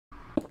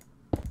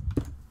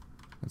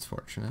That's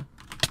fortunate.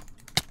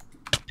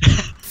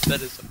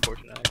 That is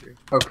unfortunate, I agree.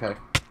 Okay.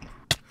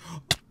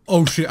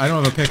 Oh shit, I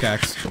don't have a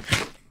pickaxe.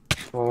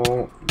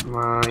 Oh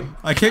my.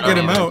 I can't get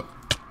him out.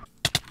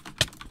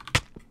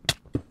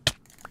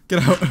 Get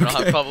out, I don't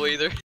have okay. cobble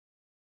either.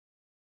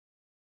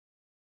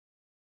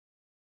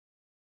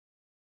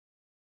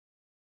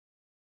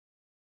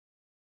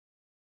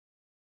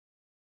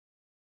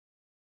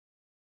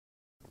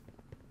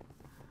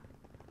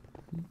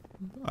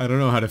 I don't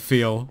know how to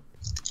feel.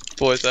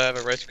 Boys, I have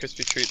a Rice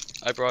Krispie treat.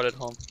 I brought it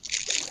home.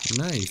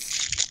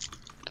 Nice.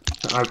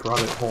 I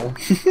brought it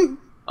home.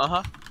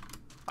 Uh-huh.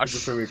 I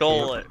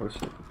stole it.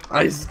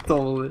 I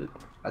stole it.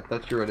 I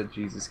thought you were at a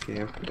Jesus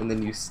camp, and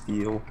then you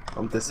steal.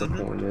 I'm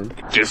disappointed.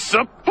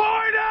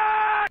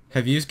 Disappointed!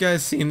 Have you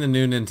guys seen the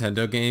new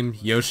Nintendo game,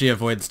 Yoshi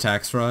Avoids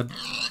Tax Fraud?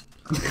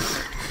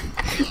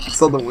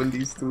 Saw the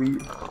Wendy's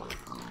tweet.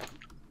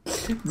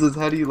 It says,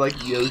 how do you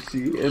like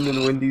Yoshi? And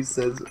then Wendy's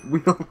says, we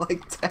don't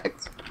like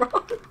tax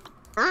fraud.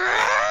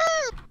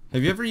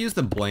 Have you ever used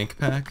the blank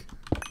pack?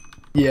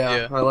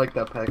 Yeah, I like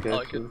that pack actually. I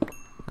like it.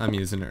 I'm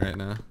using it right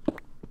now.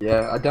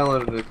 Yeah, I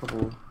downloaded it a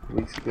couple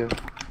weeks ago.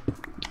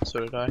 So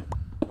did I.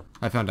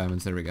 I found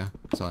diamonds, there we go.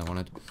 That's all I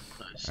wanted.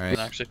 Nice. Alright.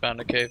 And I actually found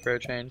a cave for a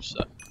change,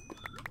 so...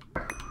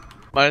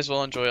 Might as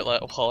well enjoy it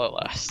while it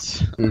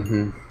lasts.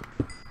 Mm-hmm.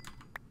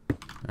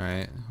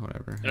 Alright,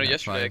 whatever. You know, I got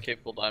yesterday I 5.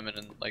 caved full diamond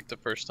in, like, the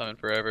first time in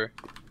forever.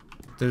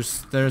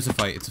 There's a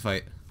fight, it's a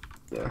fight.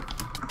 Yeah.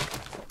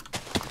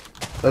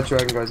 That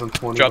dragon guy's on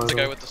 20. Drop the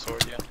guy with the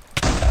sword, yeah.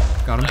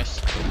 Got him. Nice.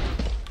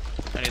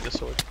 I need the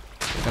sword.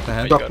 Got the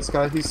head. Drop this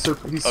guy, he's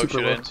super Oh shit, low.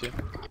 I didn't see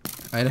him.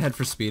 I had a head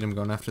for speed, I'm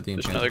going after the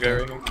There's enchanted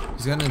another guy right here.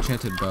 He's got an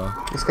enchanted bow.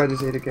 This guy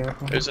just ate a gap.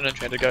 There's an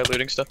enchanted guy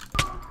looting stuff.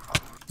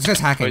 This guy's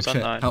hacking, he's on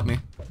shit, 9. help me.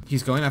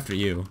 He's going after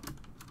you.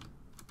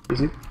 Is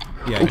he?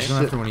 Yeah, Oh, he's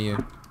going shit. after one of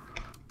you.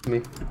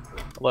 Me.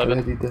 11.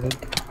 Dead, he dead.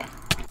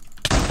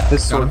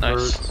 This sword him.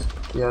 Nice. hurts.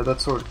 Yeah, that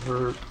sword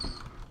hurts.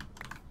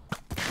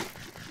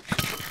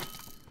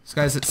 This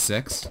guy's at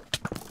 6.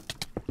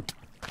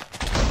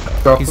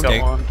 Drop He's,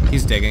 him.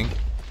 he's digging.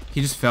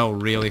 He just fell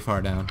really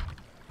far down.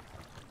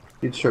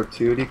 He'd sharp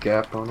 2, he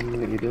gapped on him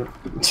and eat it.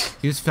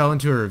 He just fell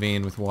into a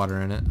ravine with water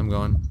in it. I'm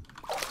going.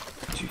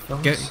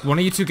 Get one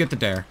of you two get the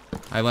dare.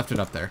 I left it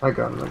up there. I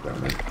got him.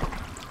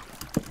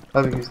 I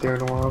haven't used dare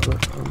in a while,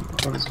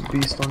 but I was a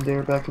beast on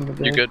dare back in the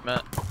day. You good,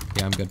 Matt?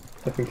 Yeah, I'm good.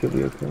 I think he'll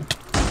be okay.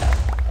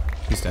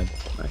 He's dead.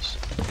 Nice.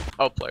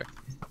 Oh, player.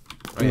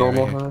 Oh, yeah,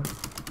 Normal right here. head.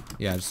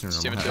 Yeah, just a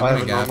Steven normal too. head. I I'm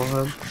have gonna a gap.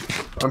 normal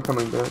head. I'm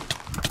coming back.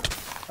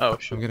 Oh,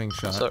 shoot. I'm getting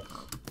What's shot. up?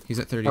 He's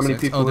at many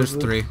 36. people Oh, there's is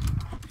it? 3.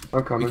 I'm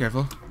Be coming.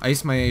 careful.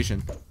 Ice my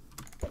Asian.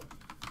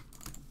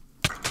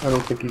 I don't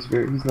think he's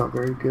not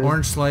very good.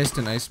 Orange sliced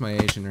and ice my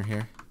Asian are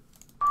here.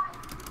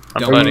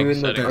 I'm Don't- fighting. Are you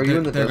in the- setting. are you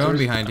in the They're going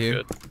desert? behind I'm you.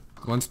 good.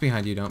 One's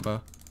behind you, don't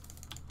bow.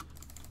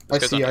 I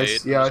This guy's see on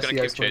ice. 8. Yeah, I'm I just see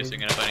gonna ice. keep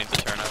chasing, and if I need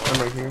to turn, I I'm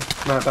will. right here.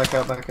 Matt, back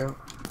out, back out.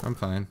 I'm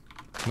fine.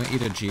 I'm gonna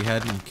eat a G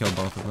head and kill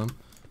both of them.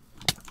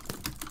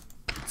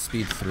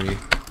 Speed 3.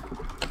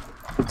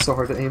 It's so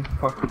hard to aim.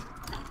 Fuck.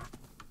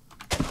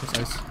 What's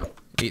ice?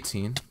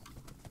 18.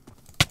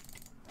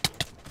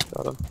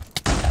 Got him.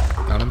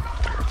 Got him.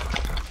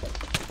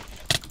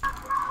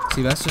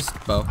 See, that's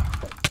just bow.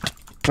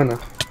 I know.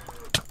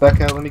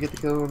 Back out. Let me get the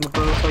kill on the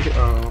bow. If I get.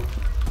 Oh.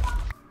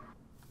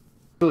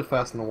 Really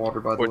fast in the water,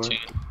 by the 14. way.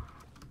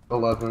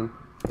 11.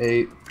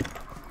 8.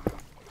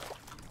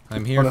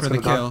 I'm here Oh, that's for the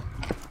gonna kill.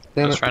 I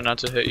Damn was it. trying not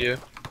to hit you.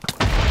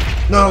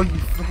 No, you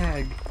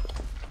fag.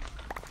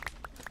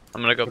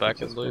 I'm gonna go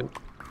back and loot.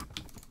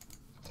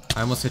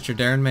 I almost hit your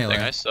Darren melee.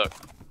 Dang, I suck.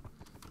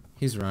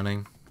 He's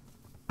running.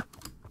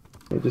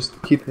 Yeah,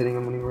 just keep hitting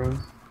him when he runs.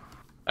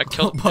 I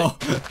killed Bow.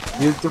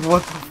 You,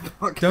 what the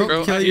fuck? Don't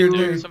Bro, kill I your need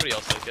to dude. somebody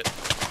else take it.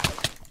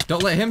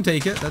 Don't let him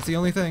take it. That's the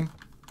only thing.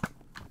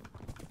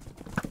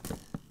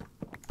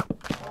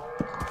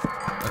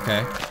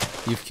 Okay.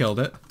 You've killed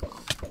it.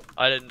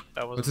 I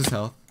What's wasn't. his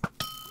health?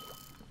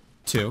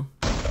 2.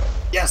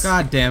 Yes!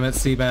 God damn it,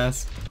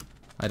 Seabass.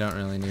 I don't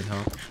really need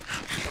help.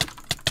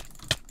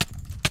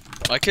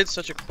 My kid's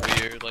such a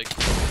queer, like,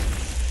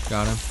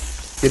 Got him.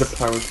 Get a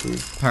power 3.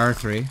 Power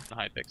 3.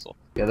 Hypixel.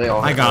 Yeah, they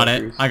all I have got power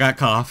it. 3s. I got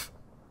cough.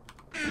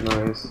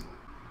 Nice.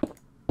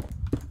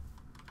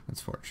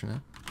 That's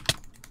fortunate.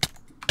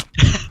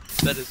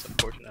 That is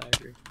unfortunate, I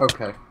agree.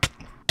 Okay.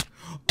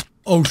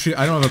 Oh shit,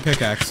 I don't have a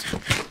pickaxe.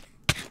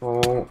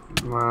 Oh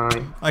my.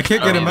 I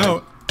can't get him either.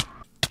 out.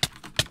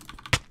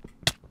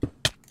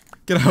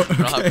 Get out, I don't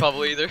have okay.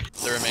 cobble either.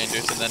 The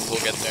remainders, and then we'll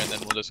get there, and then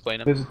we'll just clean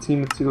them. There's a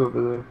team of 2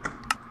 over there.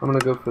 I'm gonna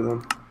go for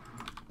them.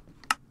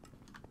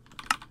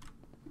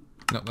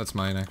 No, that's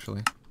mine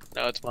actually.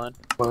 No, it's mine.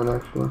 Mine,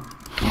 actually.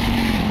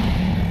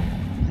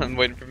 I'm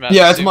waiting for Matt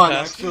Yeah, to it's zoom mine,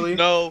 past. actually.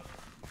 No!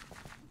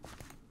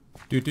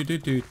 Do do do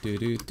do do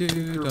do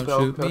do. Don't Bell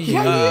shoot me. pepper.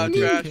 Yeah, you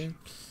trash. kid.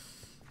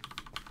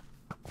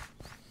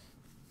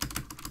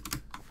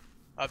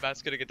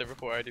 Matt's gonna get there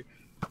before I do.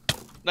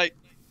 Night!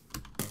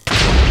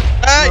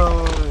 Hey!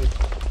 No.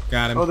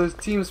 Got him. Oh, there's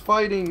teams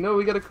fighting. No,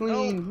 we gotta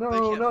clean. No, they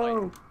No, can't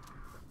no.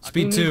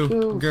 Speed we need 2.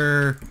 kills.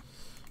 Grr.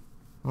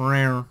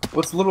 Rare.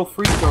 What's little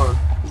freak on?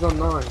 He's on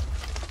 9.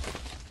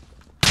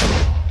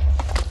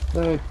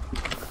 Nay.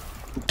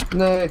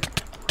 Nay.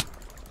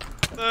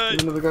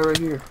 There's another guy right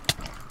here.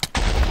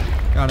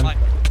 Got him.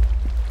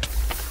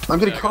 I'm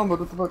getting comboed,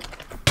 what the fuck?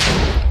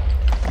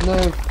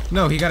 No.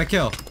 No, he got a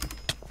kill.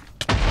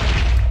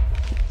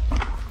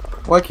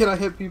 Why can't I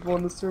hit people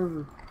on the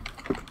server?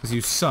 Because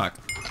you suck.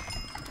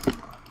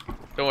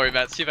 Don't worry,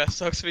 Matt. Seabass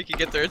sucks. We can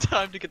get there in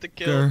time to get the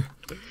kill. Sure.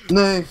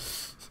 Nay.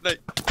 Nay.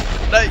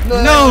 Nay.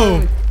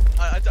 No!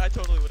 I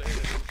totally would have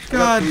hit it.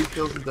 God. I got 3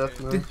 kills in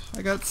deathmatch.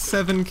 I got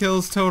 7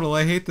 kills total.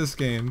 I hate this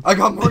game. I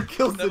got more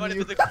kills That than might you.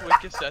 have been the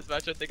quickest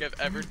deathmatch I think I've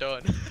ever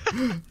done.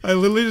 I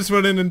literally just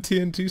went in and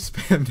TNT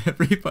spammed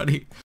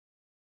everybody.